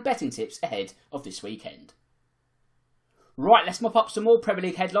and betting tips ahead of this weekend. Right, let's mop up some more Premier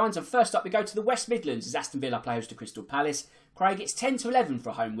League headlines. And first up, we go to the West Midlands as Aston Villa play host to Crystal Palace. Craig, it's 10-11 for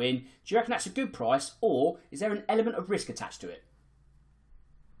a home win. Do you reckon that's a good price, or is there an element of risk attached to it?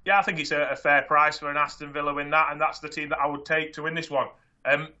 Yeah, I think it's a fair price for an Aston Villa win that, and that's the team that I would take to win this one.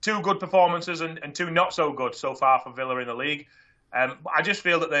 2 good performances and 2 not so good so far for Villa in the league. I just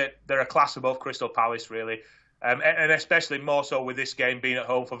feel that they're a class above Crystal Palace, really, and especially more so with this game being at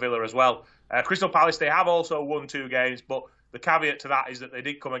home for Villa as well. Crystal Palace, they have also won 2 games, but the caveat to that is that they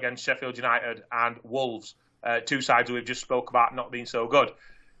did come against Sheffield United and Wolves, 2 sides who we've just spoke about not being so good.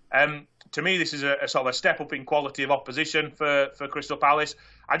 To me, this is a sort of a step up in quality of opposition for Crystal Palace.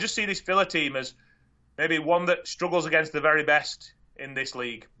 I just see this Villa team as maybe one that struggles against the very best in this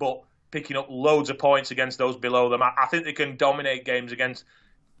league, but picking up loads of points against those below them. I think they can dominate games against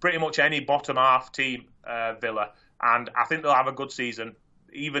pretty much any bottom half team, Villa, and I think they'll have a good season,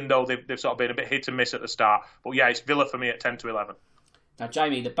 even though they've sort of been a bit hit and miss at the start. But yeah, it's Villa for me at 10-11. Now,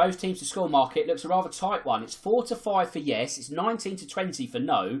 Jamie, the both teams to score market looks a rather tight one. It's 4-5 for yes, it's 19-20 for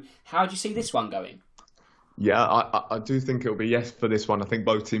no. How do you see this one going? Yeah, I do think it'll be yes for this one. I think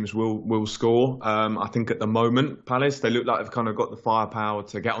both teams will score. I think at the moment, Palace, they look like they've kind of got the firepower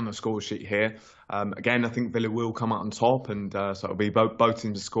to get on the score sheet here. Again, I think Villa will come out on top, and so it'll be both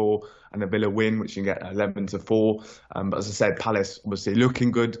teams to score and a Villa win, which you can get 11-4. But as I said, Palace obviously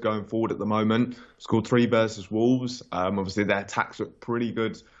looking good going forward at the moment. Scored 3 versus Wolves. Obviously, their attacks look pretty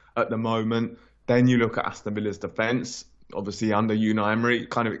good at the moment. Then you look at Aston Villa's defence. Obviously, under Unai Emery,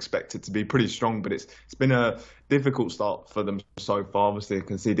 kind of expected to be pretty strong, but it's been a difficult start for them so far. Obviously, they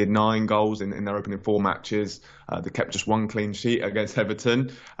conceded 9 goals in their opening 4 matches. They kept just 1 clean sheet against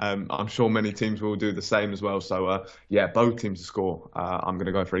Everton. I'm sure many teams will do the same as well. So, yeah, both teams to score. I'm going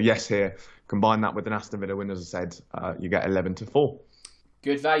to go for a yes here. Combine that with an Aston Villa win, as I said, you get 11-4.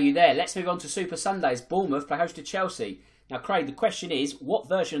 Good value there. Let's move on to Super Sundays. Bournemouth play host to Chelsea. Now, Craig, the question is, what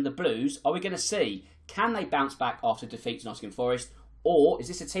version of the Blues are we going to see? Can they bounce back after defeat to Nottingham Forest? Or is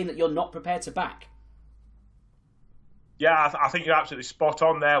this a team that you're not prepared to back? Yeah, I think you're absolutely spot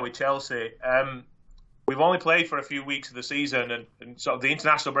on there with Chelsea. We've only played for a few weeks of the season, and sort of the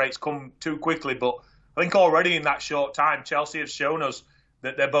international breaks come too quickly. But I think already in that short time, Chelsea have shown us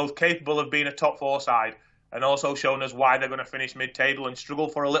that they're both capable of being a top 4 side, and also shown us why they're going to finish mid-table and struggle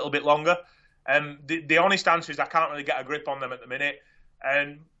for a little bit longer. The honest answer is I can't really get a grip on them at the minute.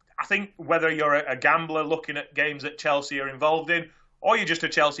 And I think whether you're a gambler looking at games that Chelsea are involved in, or you're just a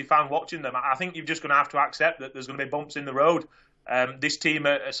Chelsea fan watching them, I think you're just going to have to accept that there's going to be bumps in the road. This team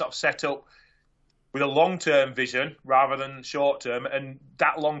are sort of set up with a long-term vision rather than short-term, and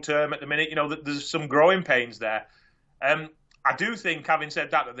that long-term at the minute, there's some growing pains there. I do think, having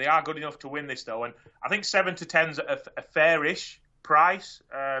said that they are good enough to win this, though, and I think 7-10's a fairish price.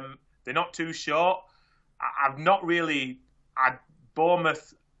 They're not too short.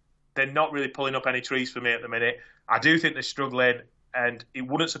 Bournemouth, they're not really pulling up any trees for me at the minute. I do think they're struggling, and it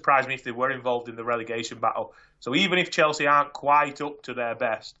wouldn't surprise me if they were involved in the relegation battle. So even if Chelsea aren't quite up to their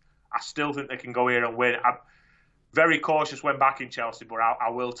best, I still think they can go here and win. I'm very cautious when backing Chelsea, but I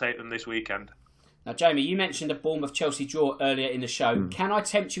will take them this weekend. Now, Jamie, you mentioned a Bournemouth-Chelsea draw earlier in the show. Can I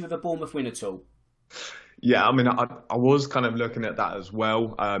tempt you with a Bournemouth win at all? Yeah, I mean, I was kind of looking at that as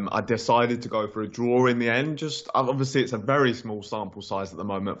well. I decided to go for a draw in the end. Just obviously, it's a very small sample size at the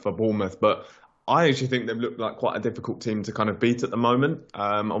moment for Bournemouth, but I actually think they've looked like quite a difficult team to kind of beat at the moment.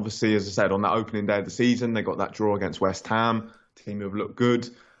 Obviously, as I said, on that opening day of the season, they got that draw against West Ham. Team have looked good.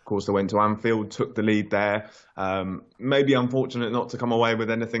 Of course, they went to Anfield, took the lead there. Maybe unfortunate not to come away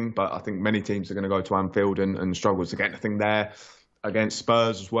with anything, but I think many teams are going to go to Anfield and struggle to get anything there. Against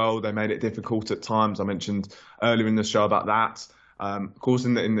Spurs as well, they made it difficult at times. I mentioned earlier in the show about that. Of course,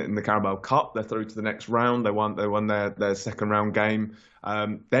 in the Carabao Cup, they're through to the next round. They won their second round game.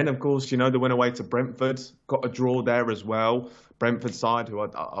 Then, of course, they went away to Brentford, got a draw there as well. Brentford side, who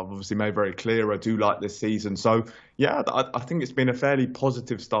I've obviously made very clear I do like this season. So, yeah, I think it's been a fairly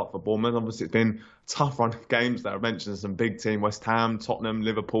positive start for Bournemouth. Obviously, it's been a tough run of games there. I mentioned some big team, West Ham, Tottenham,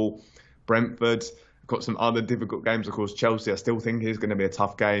 Liverpool, Brentford. Got some other difficult games, of course. Chelsea, I still think is going to be a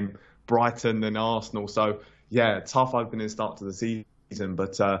tough game. Brighton and Arsenal. So, tough opening start to the season.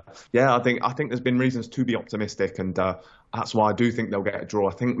 But I think there's been reasons to be optimistic, and that's why I do think they'll get a draw.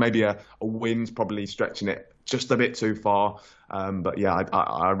 I think maybe a win's probably stretching it just a bit too far. But yeah,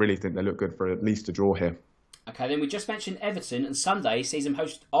 I really think they look good for at least a draw here. Okay, then we just mentioned Everton, and Sunday sees them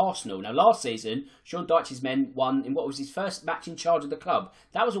host Arsenal. Now, last season, Sean Dyche's men won in what was his first match in charge of the club.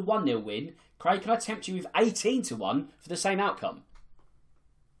 That was a 1-0 win. Craig, can I tempt you with 18-1 for the same outcome?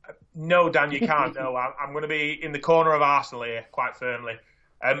 No, Dan, you can't. No, I'm going to be in the corner of Arsenal here, quite firmly.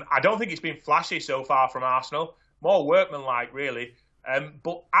 I don't think it's been flashy so far from Arsenal. More workmanlike, really.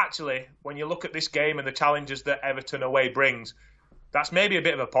 But actually, when you look at this game and the challenges that Everton away brings, that's maybe a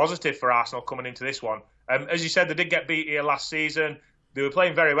bit of a positive for Arsenal coming into this one. As you said, they did get beat here last season. They were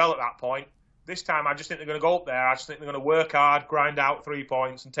playing very well at that point. This time, I just think they're going to go up there. I just think they're going to work hard, grind out 3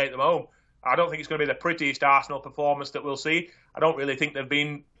 points and take them home. I don't think it's going to be the prettiest Arsenal performance that we'll see. I don't really think they've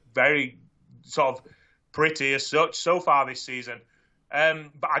been very sort of pretty as such so far this season.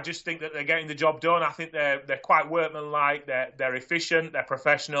 But I just think that they're getting the job done. I think they're quite workmanlike, they're efficient, they're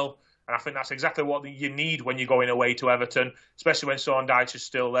professional, and I think that's exactly what you need when you're going away to Everton, especially when Sean Dyche is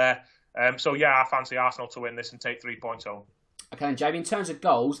still there. So yeah, I fancy Arsenal to win this and take 3 points home. Okay, and Jamie, in terms of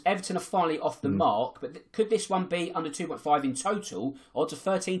goals, Everton are finally off the mark, but could this one be under 2.5 in total, or to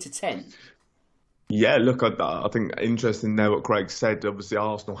 13-10? Yeah, look, I think interesting there what Craig said. Obviously,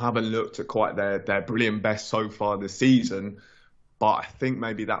 Arsenal haven't looked at quite their brilliant best so far this season. But I think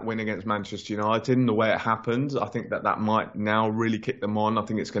maybe that win against Manchester United and the way it happened, I think that might now really kick them on. I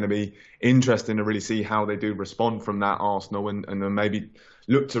think it's going to be interesting to really see how they do respond from that, Arsenal, and then maybe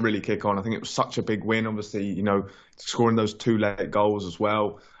look to really kick on. I think it was such a big win, obviously, scoring those 2 late goals as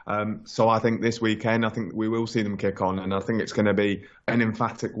well. So I think this weekend, I think we will see them kick on, and I think it's going to be an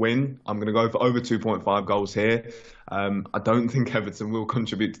emphatic win. I'm going to go for over 2.5 goals here. I don't think Everton will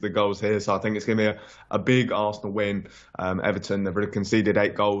contribute to the goals here, so I think it's going to be a big Arsenal win. Everton, they've already conceded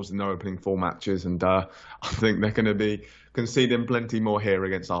 8 goals in their opening 4 matches, and I think they're going to be conceding plenty more here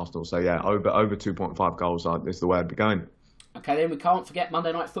against Arsenal. So yeah, over 2.5 goals is the way I'd be going. Okay, then we can't forget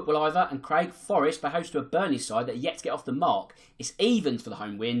Monday Night Football either, and Craig, Forest are host to a Burnley side that are yet to get off the mark. It's evens for the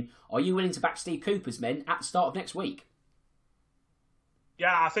home win. Are you willing to back Steve Cooper's men at the start of next week?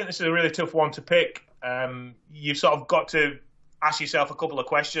 Yeah, I think this is a really tough one to pick. You've sort of got to ask yourself a couple of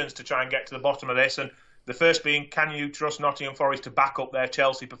questions to try and get to the bottom of this, and the first being, can you trust Nottingham Forest to back up their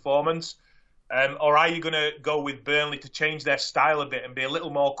Chelsea performance? Or are you going to go with Burnley to change their style a bit and be a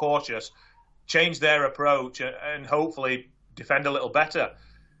little more cautious, change their approach, and hopefully defend a little better?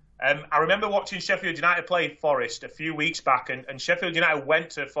 I remember watching Sheffield United play Forest a few weeks back, and Sheffield United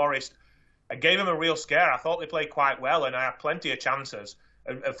went to Forest and gave them a real scare. I thought they played quite well, and I had plenty of chances.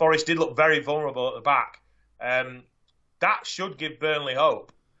 And Forest did look very vulnerable at the back. That should give Burnley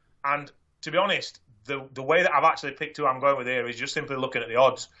hope. And to be honest, the way that I've actually picked who I'm going with here is just simply looking at the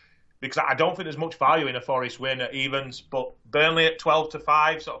odds, because I don't think there's much value in a Forest win at evens. But Burnley at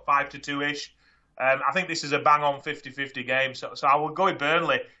 12-5, sort of 5-2-ish. I think this is a bang-on 50-50 game. So I will go with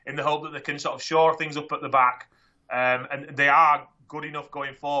Burnley in the hope that they can sort of shore things up at the back. And they are good enough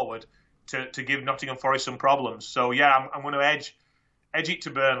going forward to give Nottingham Forest some problems. So, yeah, I'm going to edge it to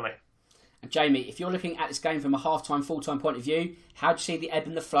Burnley. And Jamie, if you're looking at this game from a half-time, full-time point of view, how do you see the ebb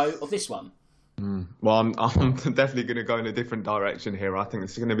and the flow of this one? Well, I'm definitely going to go in a different direction here. I think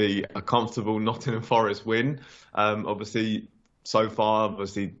it's going to be a comfortable Nottingham Forest win. Obviously, so far,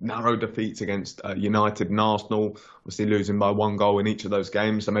 narrow defeats against United and Arsenal, obviously losing by 1 goal in each of those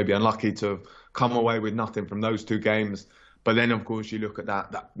games. So maybe unlucky to have come away with nothing from those 2 games. But then, of course, you look at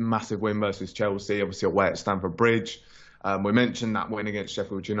that massive win versus Chelsea, obviously away at Stamford Bridge. We mentioned that win against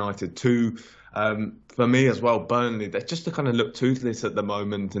Sheffield United too. For me as well, Burnley, they just to kind of look toothless at the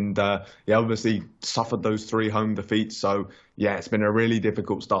moment, and obviously suffered those 3 home defeats. So yeah, it's been a really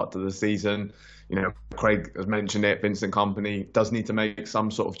difficult start to the season. Craig has mentioned it, Vincent Kompany does need to make some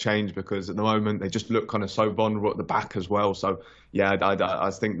sort of change, because at the moment they just look kind of so vulnerable at the back as well. So yeah,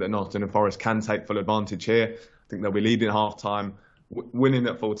 I think that Nottingham Forest can take full advantage here. I think they'll be leading at half-time, winning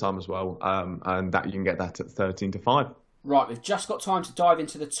at full-time as well, and that you can get that at 13-5. Right, we've just got time to dive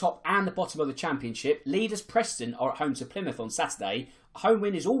into the top and the bottom of the Championship. Leaders Preston are at home to Plymouth on Saturday. A home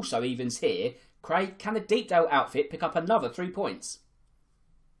win is also evens here. Craig, can the Deepdale outfit pick up another 3 points?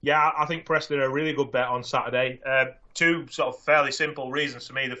 Yeah, I think Preston are a really good bet on Saturday. 2 sort of fairly simple reasons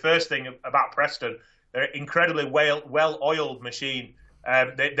for me. The first thing about Preston, they're an incredibly well-oiled machine.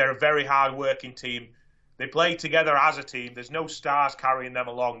 They're a very hard-working team. They play together as a team. There's no stars carrying them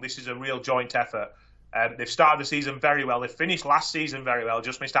along. This is a real joint effort. They've started the season very well. They finished last season very well,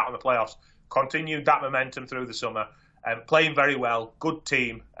 just missed out on the playoffs. Continued that momentum through the summer. Playing very well, good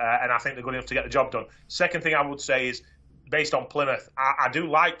team, and I think they're good enough to get the job done. Second thing I would say is, based on Plymouth, I do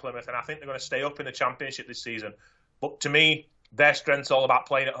like Plymouth, and I think they're going to stay up in the Championship this season. But to me, their strength's all about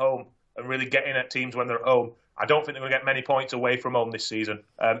playing at home and really getting at teams when they're at home. I don't think they're going to get many points away from home this season.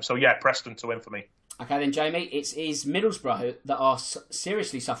 So yeah, Preston to win for me. Okay then, Jamie, it is Middlesbrough that are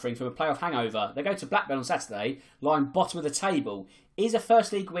seriously suffering from a playoff hangover. They go to Blackburn on Saturday, lying bottom of the table. Is a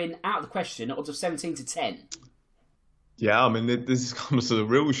First League win out of the question at odds of 17-10? Yeah, I mean, this comes as a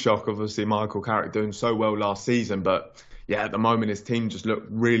real shock. Obviously, Michael Carrick doing so well last season, but yeah, at the moment his team just looked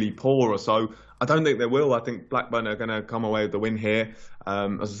really poor. So I don't think they will. I think Blackburn are going to come away with the win here.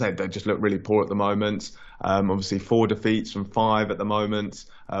 As I said, they just look really poor at the moment. Obviously, 4 defeats from 5 at the moment.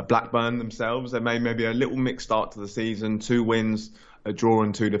 Blackburn themselves, they made maybe a little mixed start to the season. 2 wins, a draw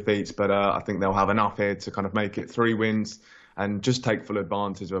and 2 defeats. But I think they'll have enough here to kind of make it 3 wins and just take full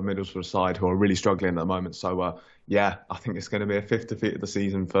advantage of a Middlesbrough side who are really struggling at the moment. So, yeah, I think it's going to be a 5th defeat of the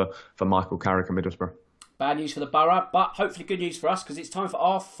season for Michael Carrick and Middlesbrough. Bad news for the Borough, but hopefully good news for us because it's time for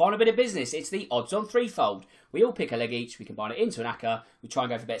our final bit of business. It's the odds on threefold. We all pick a leg each, we combine it into an acca, we try and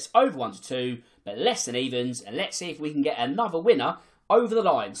go for bets over 1 to 2, but less than evens, and let's see if we can get another winner over the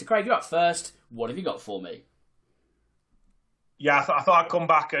line. So Craig, you're up first. What have you got for me? Yeah, I thought I'd come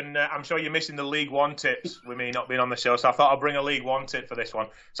back, and I'm sure you're missing the League One tips with me not being on the show, so I thought I'd bring a League One tip for this one.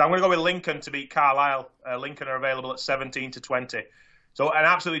 So I'm going to go with Lincoln to beat Carlisle. Lincoln are available at 17-20. So an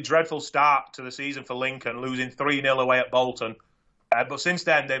absolutely dreadful start to the season for Lincoln, losing 3-0 away at Bolton. But since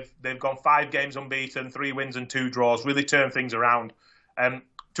then, they've gone 5 games unbeaten, 3 wins and 2 draws, really turned things around.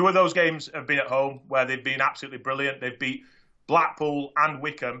 2 of those games have been at home, where they've been absolutely brilliant. They've beat Blackpool and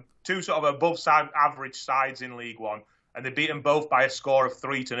Wickham, 2 sort of above average sides in League One, and they've beaten both by a score of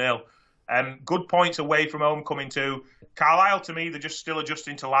 3-0. Good points away from home coming too. Carlisle, to me, they're just still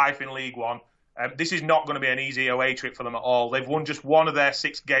adjusting to life in League One. This is not going to be an easy away trip for them at all. They've won just 1 of their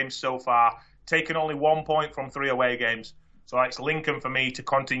 6 games so far, taken only 1 point from 3 away games. So it's Lincoln for me to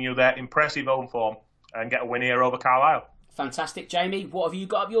continue their impressive home form and get a win here over Carlisle. Fantastic. Jamie, what have you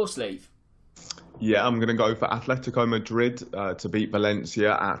got up your sleeve? Yeah, I'm going to go for Atletico Madrid to beat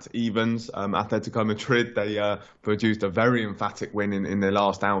Valencia at evens. Atletico Madrid, they produced a very emphatic win in their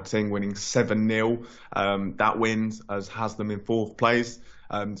last outing, winning 7-0. That win has them in 4th place,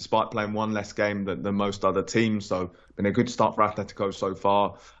 despite playing 1 less game than most other teams. So, been a good start for Atletico so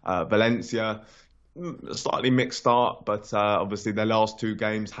far. Valencia, a slightly mixed start, but obviously their last 2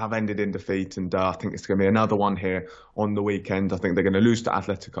 games have ended in defeat, and I think it's going to be another one here on the weekend. I think they're going to lose to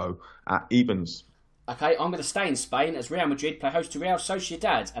Atletico at evens. Okay, I'm going to stay in Spain as Real Madrid play host to Real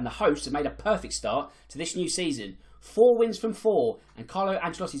Sociedad, and the hosts have made a perfect start to this new season. 4 wins from 4, and Carlo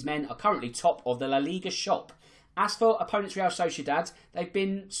Ancelotti's men are currently top of the La Liga shop. As for opponents Real Sociedad, they've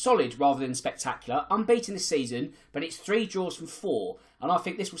been solid rather than spectacular, unbeaten this season, but it's 3 draws from 4, and I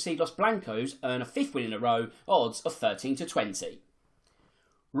think this will see Los Blancos earn a 5th win in a row, odds of 13-20.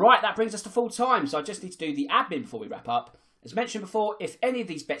 Right, that brings us to full time, so I just need to do the admin before we wrap up. As mentioned before, if any of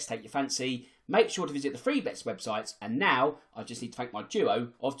these bets take your fancy, make sure to visit the free bets websites, and now I just need to thank my duo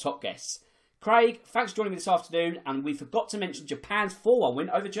of top guests. Craig, thanks for joining me this afternoon, and we forgot to mention Japan's 4-1 win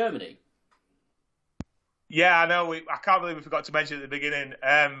over Germany. Yeah, I know. I can't believe we forgot to mention at the beginning.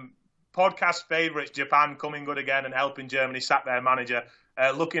 Podcast favourites, Japan coming good again and helping Germany sack their manager,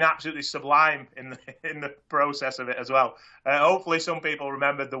 looking absolutely sublime in the process of it as well. Hopefully some people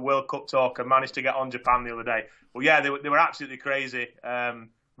remembered the World Cup talk and managed to get on Japan the other day. But yeah, they were absolutely crazy.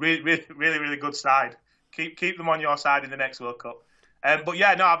 Really good side. Keep them on your side in the next World Cup. But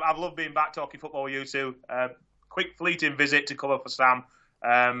yeah, no, I've loved being back talking football with you two. Quick fleeting visit to cover for Sam.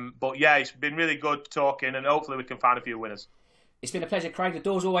 But yeah, it's been really good talking, and hopefully we can find a few winners. It's been a pleasure, Craig. The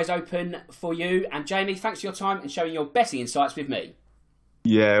door's always open for you. And Jamie, thanks for your time and sharing your betting insights with me.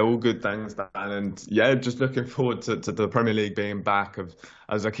 Yeah, all good, thanks, Dan. And yeah, just looking forward to the Premier League being back.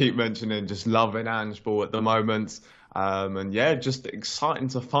 As I keep mentioning, just loving Ange Ball at the moment. And yeah, just exciting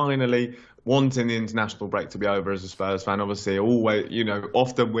to finally wanting the international break to be over as a Spurs fan. Obviously, always,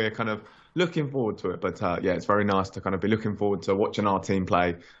 often we're kind of looking forward to it. But yeah, it's very nice to kind of be looking forward to watching our team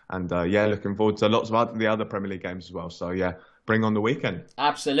play. And yeah, looking forward to lots of the other Premier League games as well. So yeah, bring on the weekend.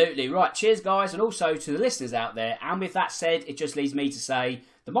 Absolutely. Right, cheers guys, and also to the listeners out there. And with that said, it just leaves me to say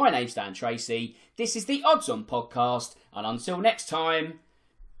that my name's Dan Tracey. This is the Odds On podcast, and until next time,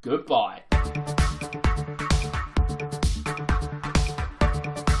 goodbye.